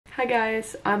Hi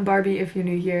guys, I'm Barbie if you're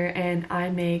new here, and I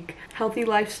make healthy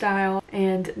lifestyle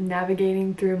and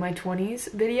navigating through my 20s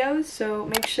videos, so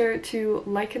make sure to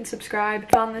like and subscribe if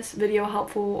you found this video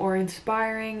helpful or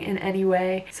inspiring in any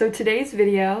way. So today's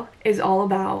video is all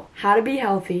about how to be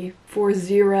healthy for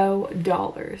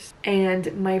 $0.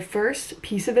 And my first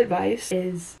piece of advice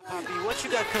is what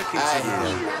you got cooking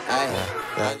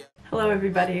today? Hello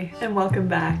everybody, and welcome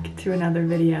back to another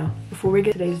video. Before we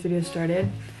get today's video started,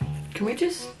 can we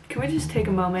just take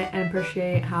a moment and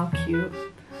appreciate how cute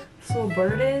this little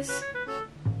bird is?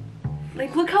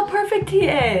 Like, look how perfect he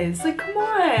is! Like, come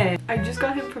on! I just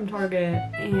got him from Target,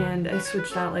 and I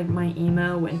switched out like my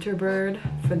emo winter bird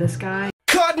for this guy.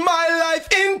 Cut my life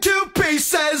into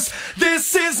pieces.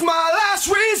 This is my last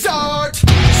resort.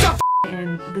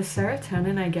 And the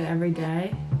serotonin I get every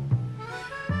day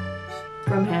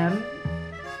from him,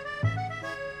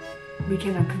 we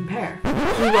cannot compare.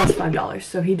 He was $5,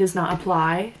 so he does not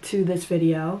apply to this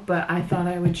video, but I thought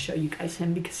I would show you guys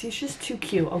him because he's just too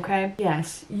cute, okay?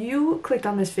 Yes, you clicked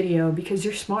on this video because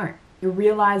you're smart. You're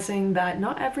realizing that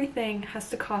not everything has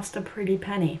to cost a pretty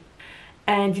penny.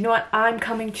 And you know what? I'm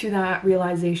coming to that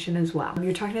realization as well.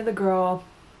 You're talking to the girl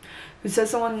who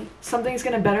says something's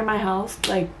gonna better my health,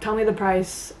 like, tell me the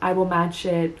price, I will match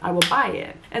it, I will buy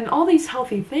it. And all these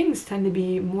healthy things tend to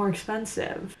be more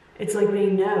expensive. It's like they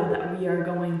know that we are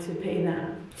going to pay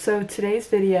them. So today's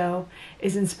video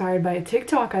is inspired by a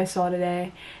TikTok I saw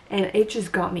today, and it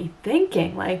just got me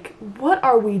thinking, like, what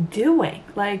are we doing?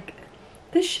 Like,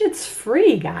 this shit's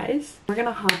free, guys. We're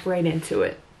gonna hop right into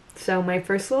it. So my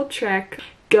first little trick,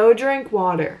 go drink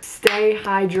water. Stay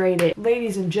hydrated.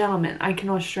 Ladies and gentlemen, I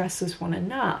cannot stress this one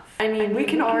enough. I mean, we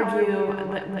can argue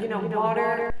that, you know,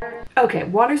 water... Okay,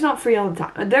 water's not free all the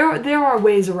time. There are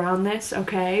ways around this,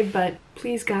 okay? But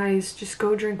please, guys, just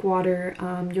go drink water.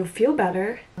 You'll feel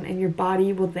better, and your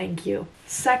body will thank you.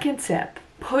 Second tip,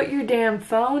 put your damn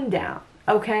phone down.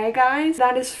 Okay, guys?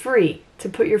 That is free to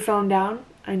put your phone down.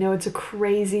 I know it's a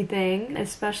crazy thing,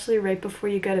 especially right before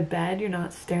you go to bed. You're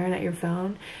not staring at your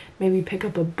phone. Maybe pick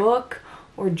up a book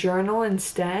or journal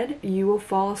instead. You will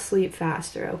fall asleep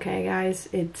faster, okay, guys?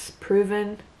 It's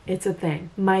proven. It's a thing.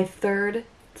 My third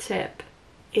tip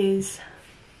is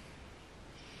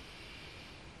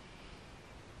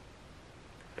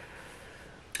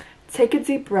take a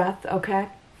deep breath, okay?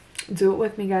 Do it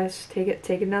with me, guys.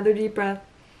 Take another deep breath.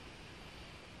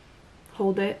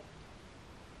 Hold it.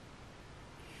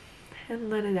 And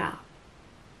let it out.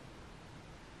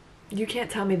 You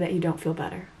can't tell me that you don't feel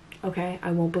better, okay?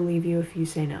 I won't believe you if you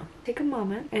say no. Take a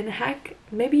moment, and heck,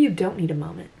 maybe you don't need a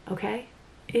moment, okay?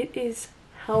 It is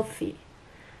healthy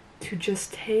to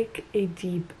just take a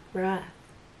deep breath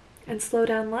and slow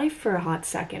down life for a hot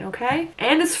second, okay?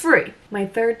 And it's free. My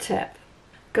third tip,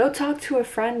 go talk to a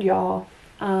friend, y'all.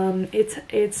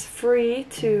 It's free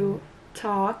to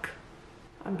talk.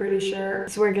 I'm pretty sure.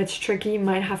 This is where it gets tricky. You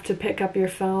might have to pick up your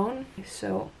phone.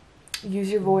 So use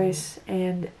your voice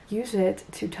and use it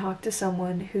to talk to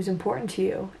someone who's important to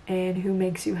you and who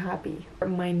makes you happy.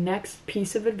 My next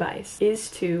piece of advice is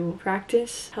to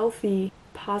practice healthy,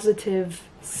 positive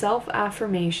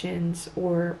self-affirmations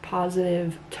or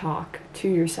positive talk to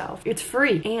yourself. It's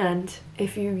free, and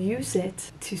if you use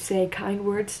it to say kind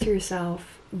words to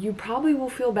yourself, you probably will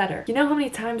feel better. You know how many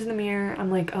times in the mirror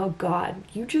I'm like, oh God,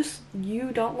 you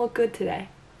don't look good today.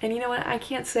 And you know what? I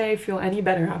can't say I feel any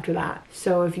better after that.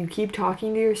 So if you keep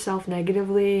talking to yourself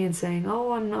negatively and saying,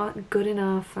 oh, I'm not good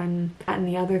enough, I'm that and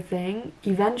the other thing,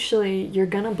 eventually you're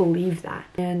gonna believe that.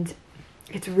 And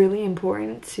it's really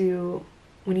important to,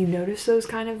 when you notice those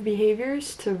kind of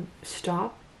behaviors, to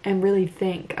stop and really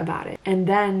think about it. And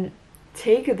then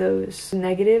take those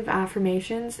negative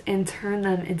affirmations and turn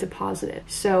them into positive.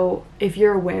 So if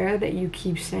you're aware that you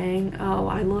keep saying, oh,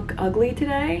 I look ugly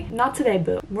today, not today,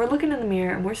 boo. We're looking in the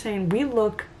mirror and we're saying we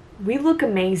look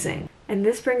amazing. And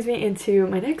this brings me into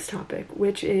my next topic,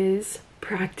 which is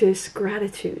practice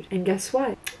gratitude. And guess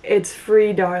what? It's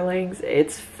free, darlings.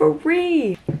 It's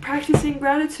free. Practicing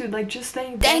gratitude, like just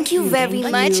saying thank you very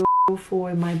much.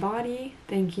 For my body,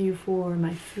 thank you for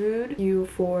my food, thank you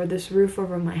for this roof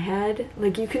over my head.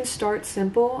 Like, you can start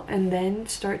simple and then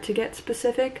start to get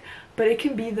specific, but it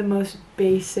can be the most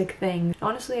basic thing.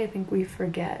 Honestly, I think we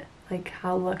forget like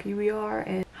how lucky we are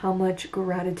and how much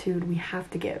gratitude we have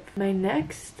to give. My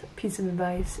next piece of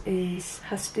advice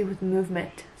has to do with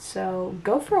movement. So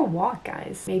go for a walk,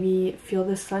 guys. Maybe feel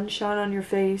the sunshine on your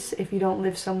face if you don't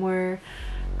live somewhere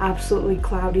absolutely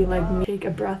cloudy like me. Take a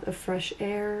breath of fresh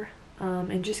air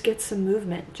and just get some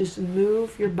movement. Just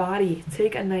move your body.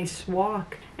 Take a nice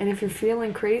walk. And if you're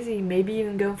feeling crazy, maybe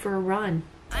even go for a run.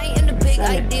 I ain't a big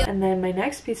idea. And then my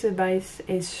next piece of advice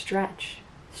is stretch.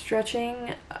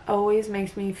 Stretching always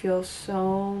makes me feel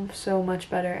so much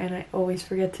better, and I always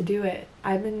forget to do it.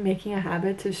 I've been making a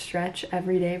habit to stretch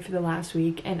every day for the last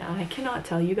week, and I cannot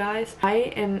tell you guys, I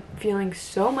am feeling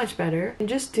so much better. And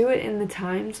just do it in the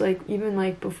times, like even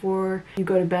like before you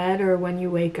go to bed or when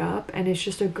you wake up, and it's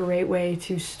just a great way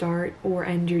to start or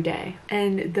end your day.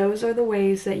 And those are the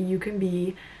ways that you can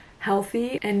be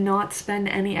healthy and not spend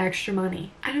any extra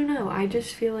money. I don't know, I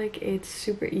just feel like it's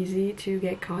super easy to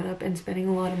get caught up in spending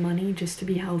a lot of money just to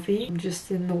be healthy, just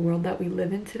in the world that we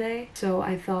live in today. So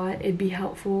I thought it'd be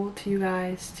helpful to you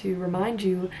guys to remind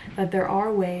you that there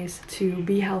are ways to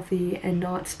be healthy and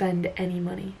not spend any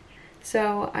money.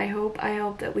 So I hope I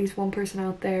helped at least one person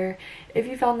out there. If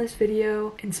you found this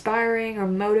video inspiring or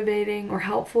motivating or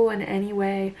helpful in any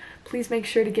way, please make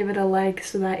sure to give it a like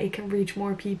so that it can reach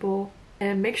more people.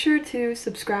 And make sure to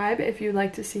subscribe if you'd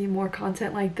like to see more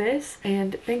content like this.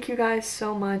 And thank you guys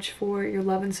so much for your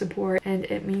love and support, and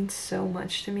it means so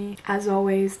much to me. As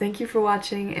always, thank you for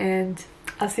watching, and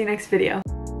I'll see you next video.